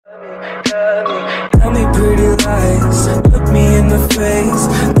love me. Tell me pretty lies, look me in the face.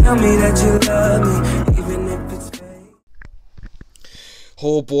 Tell me that you love me, even if it's fake.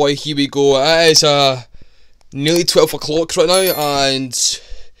 Oh boy, here we go. It is nearly 12 o'clock right now, and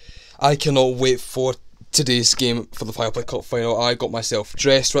I cannot wait for today's game for the Viaplay Cup final. I got myself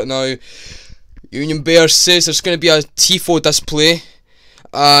dressed right now. Union Bear says there's going to be a tifo display,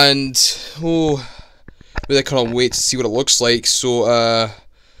 and really cannot wait to see what it looks like. So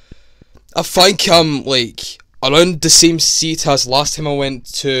I think I'm like around the same seat as last time I went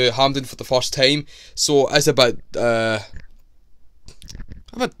to Hampden for the first time, so it's a bit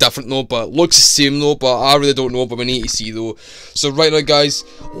different though, but looks the same though, but I really don't know, but we need to see though. So right now guys,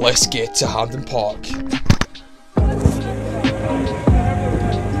 let's get to Hampden Park.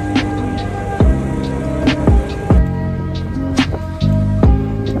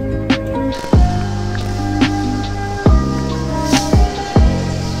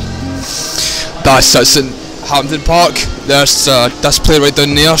 That's in Hampden Park. There's a display right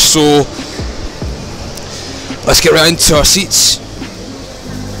down there, so let's get right into our seats.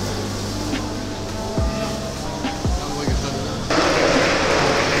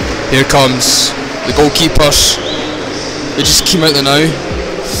 Here comes the goalkeepers. They just came out there now.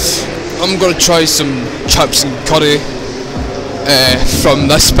 I'm gonna try some chips and curry from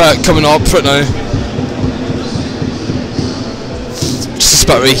this bit coming up right now. Just this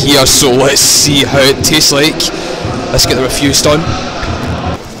bit right here, so let's see how it tastes like. Let's get the reviews done.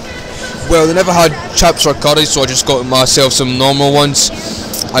 Well, they never had chips or curry, so I just got myself some normal ones.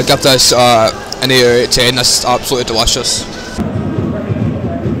 I give this an 8 out of 10. This is absolutely delicious.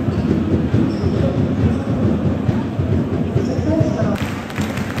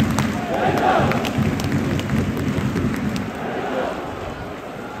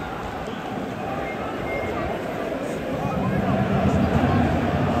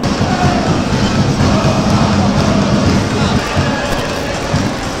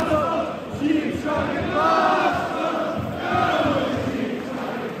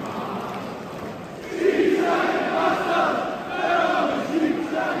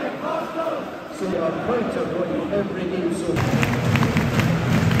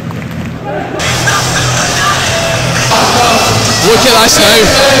 Look at this now.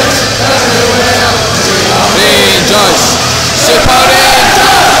 Rangers. Super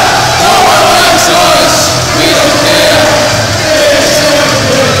Rangers. No one likes us. We don't care.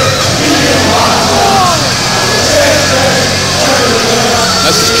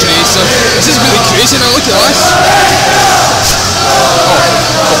 This is crazy. This is really crazy now. Look at this.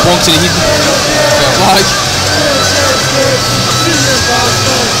 Got bonked in the heat. Flag.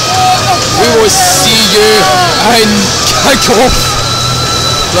 We will see you in kick-off.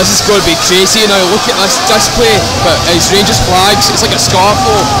 This is going to be crazy now. Look at this display, but it's Rangers flags. It's like a scarf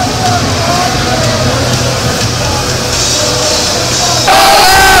though.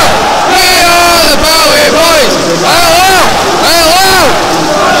 We are the Bowie Boys. Hello, hello.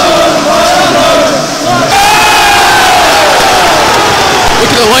 Look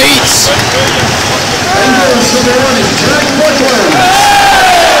at the lights.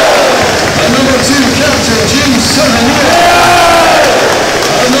 And number 2, Captain 𝐃𝐢𝐬𝐜𝐿.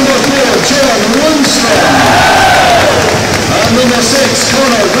 And number 4, John Lundstrom. And number 6,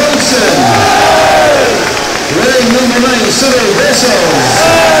 Connor Wilson. Wearing number 9, Cyril Vessels.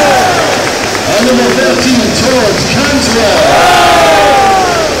 And number 13, Todd Cantwell.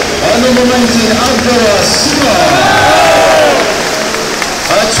 And number 19, Abdullah Sima.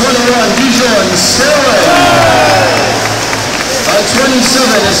 At 21, Dijon Sterling. At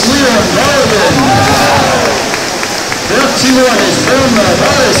 27 is Leon Balogun. 31 is Bernard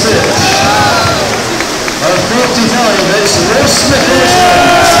Barisic. At 45 is Ross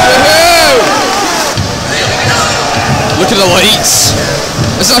McOsmond. Look at the lights.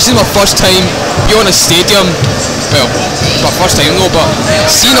 This is actually my first time being in a stadium. Well, my first time though, but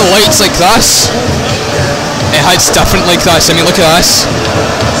seeing the lights like this, it hits different like this. I mean, look at this.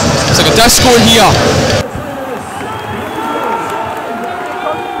 It's like a disco in here.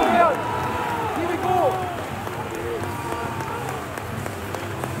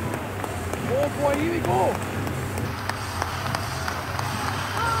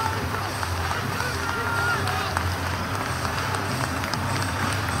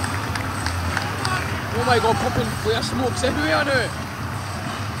 Oh my god, popping flare smokes everywhere now.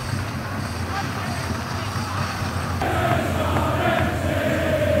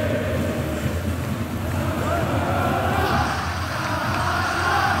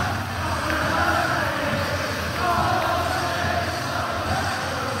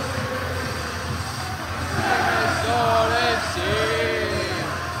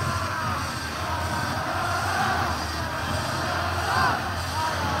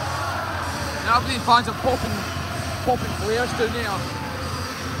 Aberdeen fans are popping flares down there.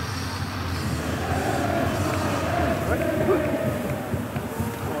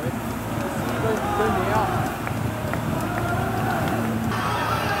 Down there.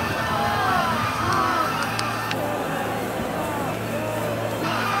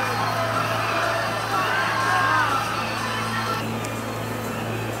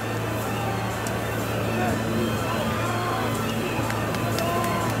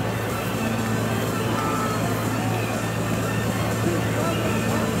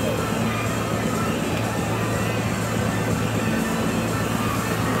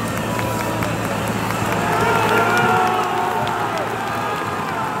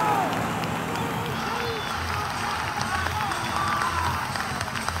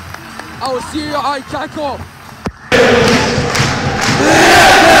 I will see you at kick-off.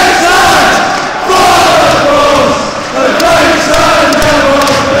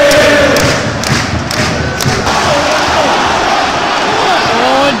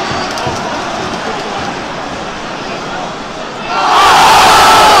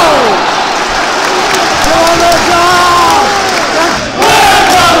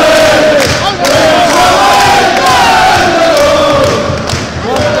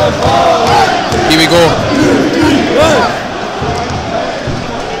 Here we go.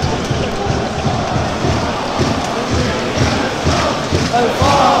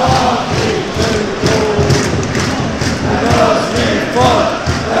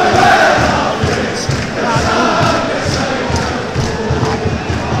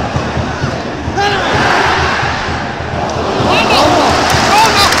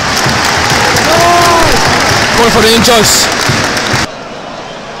 Going for Rangers.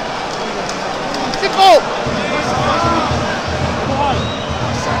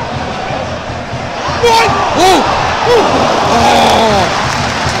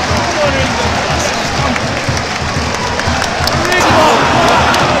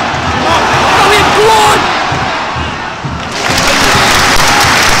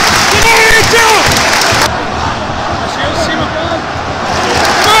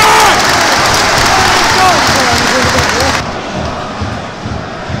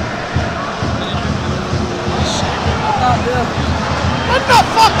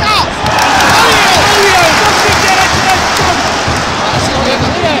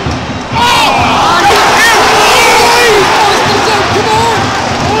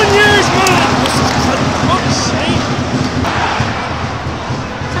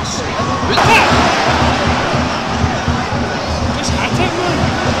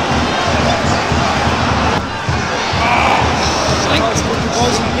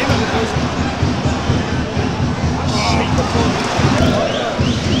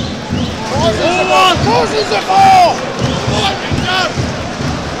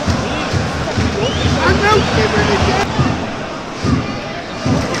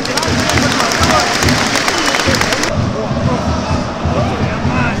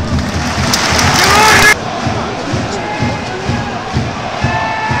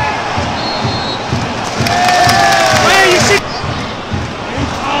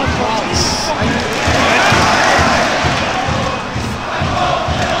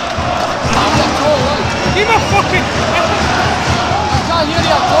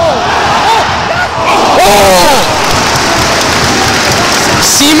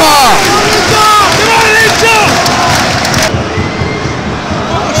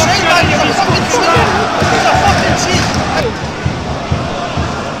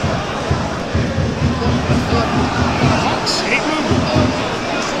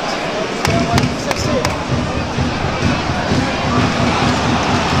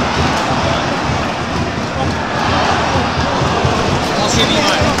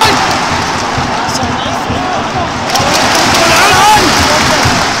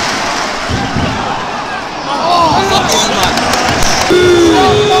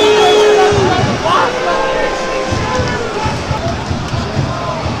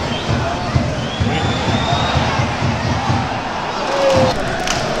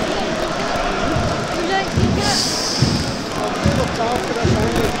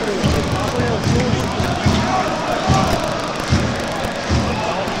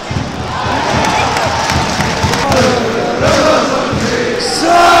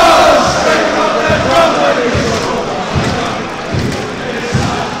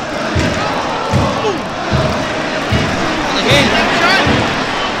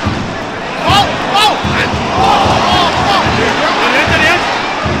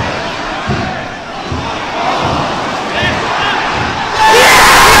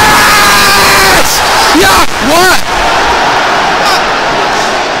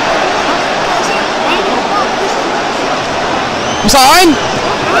 Was that in?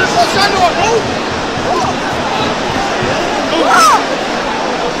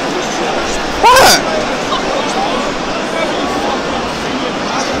 What?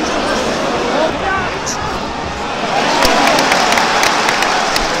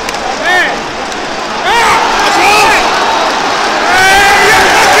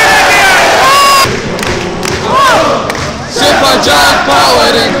 Super Jack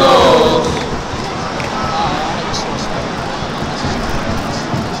powered and goal.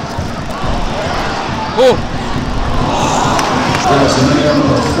 Oh. There was a minimum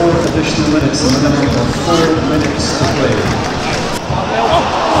of 4 additional minutes, a minimum of 4 minutes to play.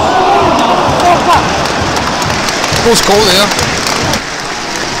 Close call there.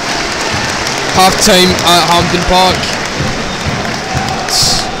 Half time at Hampden Park.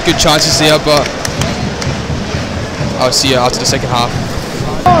 It's good chances there, but I'll see you after the second half.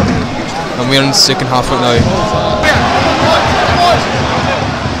 And we're in the second half right now.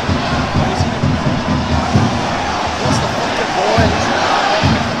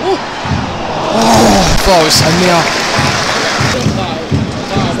 Oh, I thought it was in there.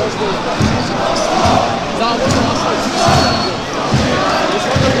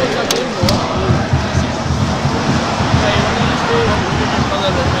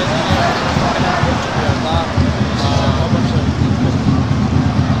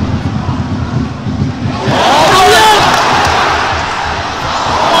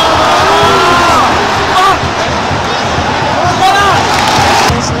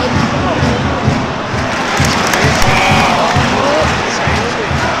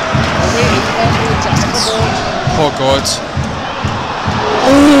 Oh god.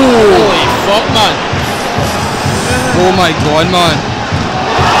 Oh! Holy fuck, man. Oh my god, man.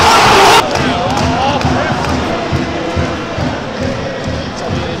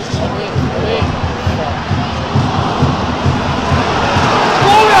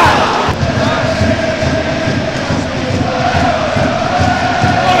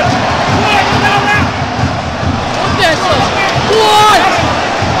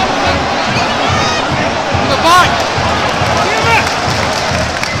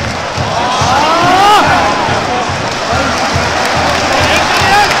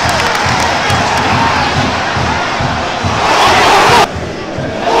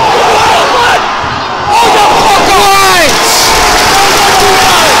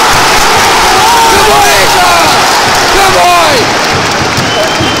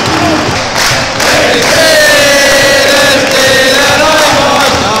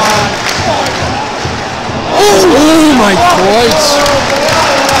 Oh my god!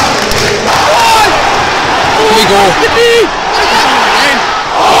 Here we go!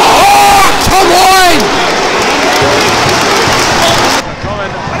 Oh, come on!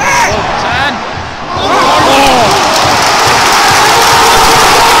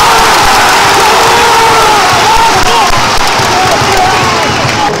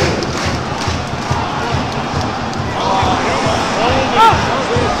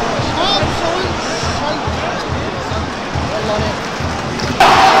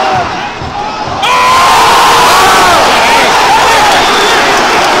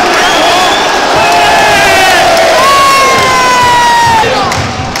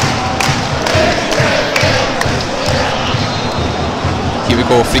 Here we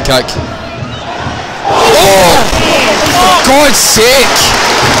go, free kick. Oh! For God's sake!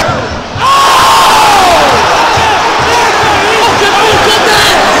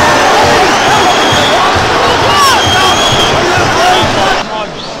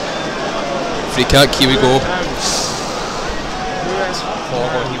 Free kick, here we go. Oh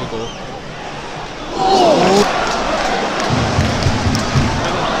god, here we go.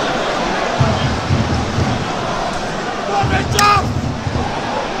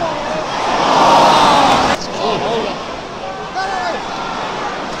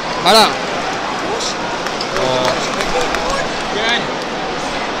 Hala! Oh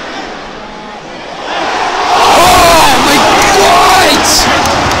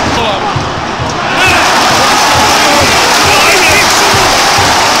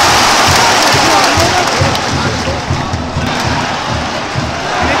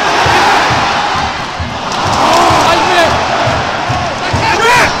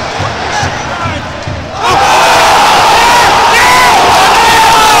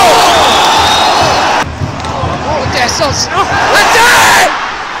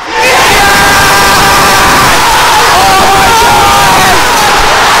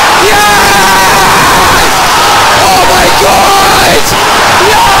my god! That's it! Oh my god!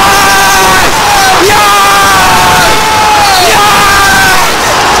 Yes! Yes! Yes!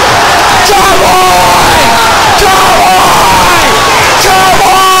 Come on! Come on!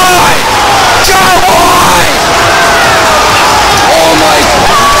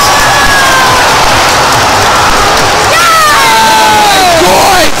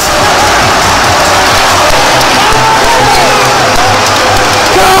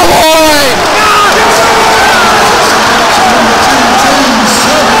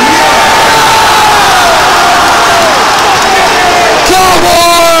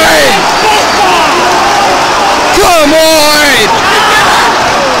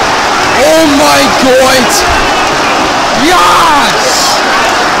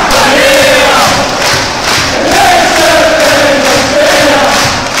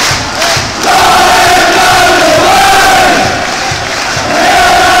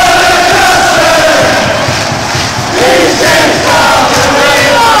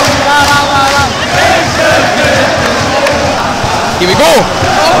 go!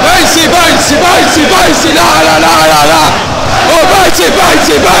 Bouncy, bouncy, bouncy, bouncy, la la la la la! Oh, bouncy,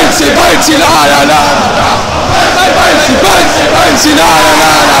 bouncy, bouncy, bouncy, la la la la! Bouncy, bouncy, bouncy, la la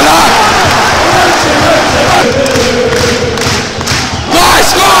la la la!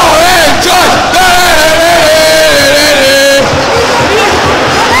 Let's go! Rangers!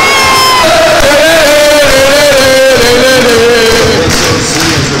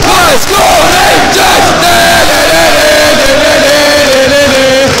 Let's go, Rangers!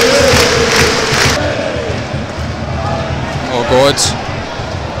 Oh God.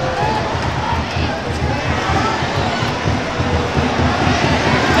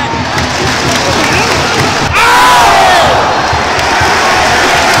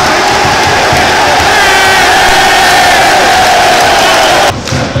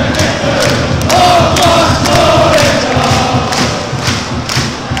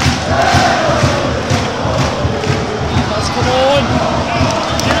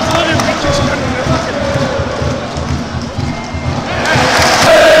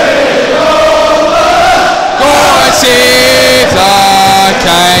 Save the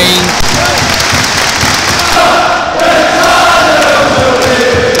king.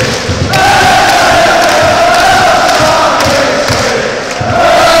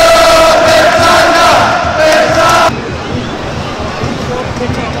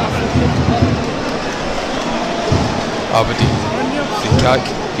 Aberdeen, free kick,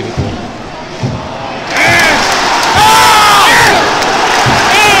 give it go.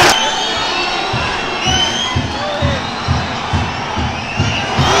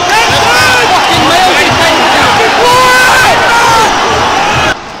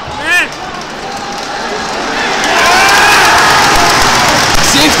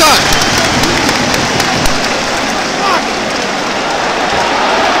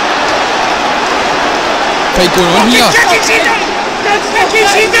 Fight going on here.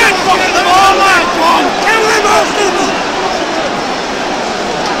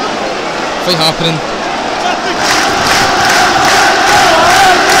 Fight happening.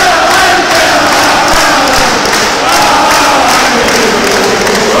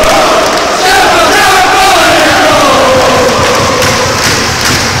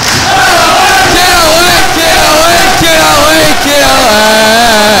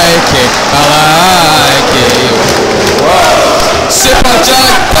 Super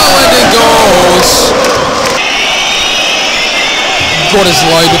Jack, Ballad and goes. God is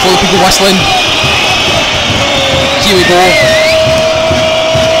loud before the people whistling. Here we go.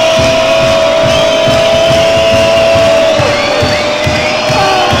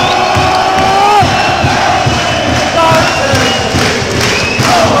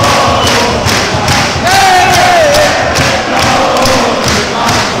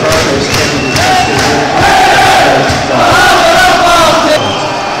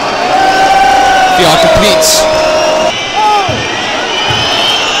 They are complete.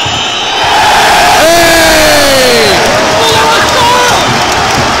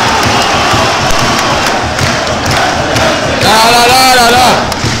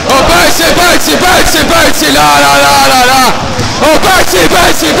 Oh, bouncy, bouncy, bouncy, bouncy, la la la la la. Oh, bouncy,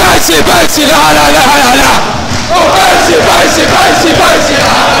 bouncy, bouncy, bouncy, la la la la la. Oh, bouncy, bouncy, bouncy, bouncy,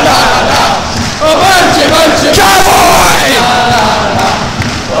 la la la la. Oh, bouncy, bouncy, cowboy!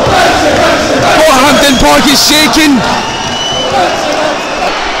 Oh, Hampden Park is shaking.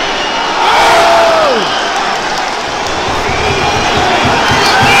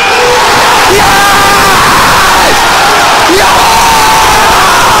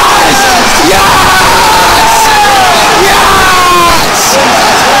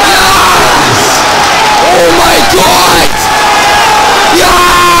 Oh my God!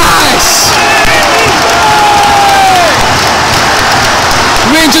 Yes!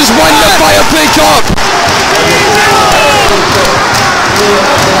 Rangers won the Viaplay Cup!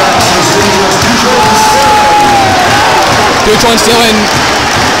 John Sterling,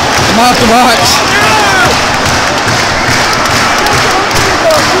 man of the match.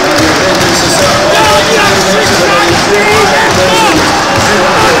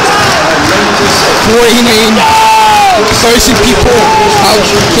 $49,000 people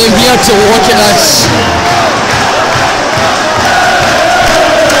came here to look at this.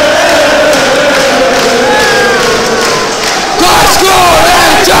 Let's go,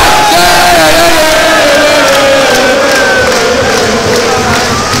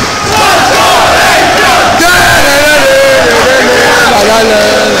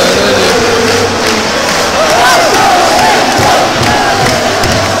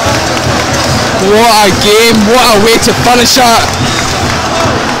 what a game, what a way to finish it.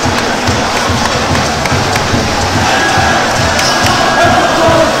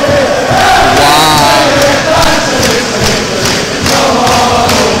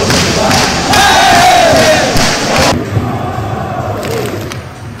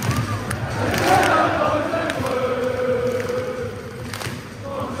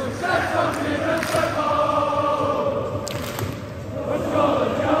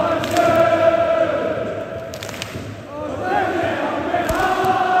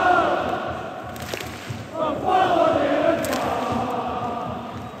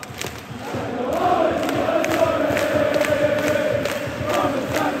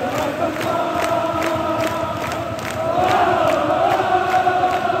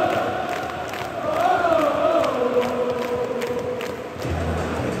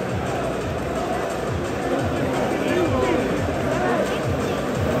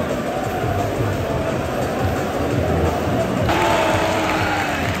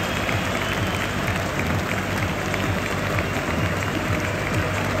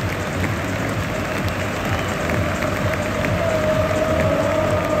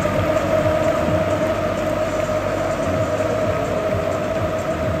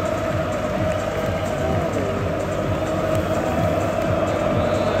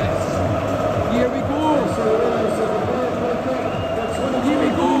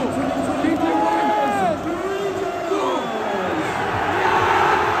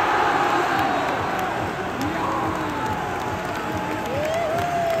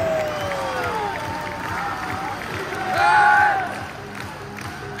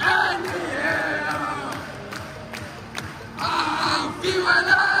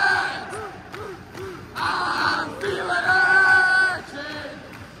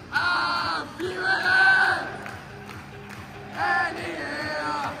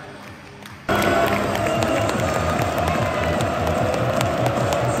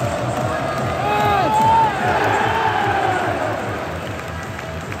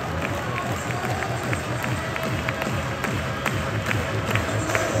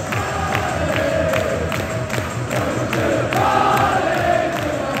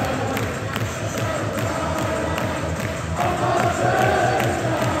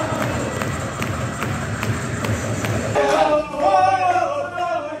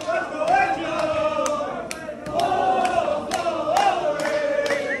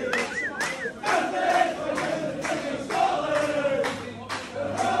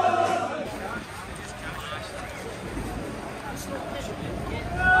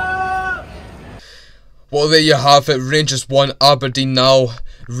 Well, there you have it. Rangers 1, Aberdeen 0.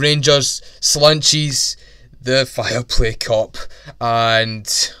 Rangers, Clinches, the Viaplay Cup.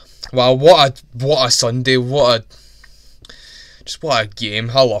 And, wow, what a Sunday. What a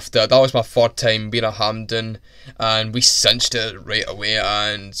game. I loved it. That was my third time being at Hampden, and we cinched it right away.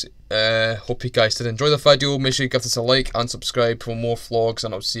 And hope you guys did enjoy the video. Make sure you give this a like and subscribe for more vlogs,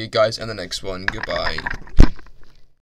 and I'll see you guys in the next one. Goodbye.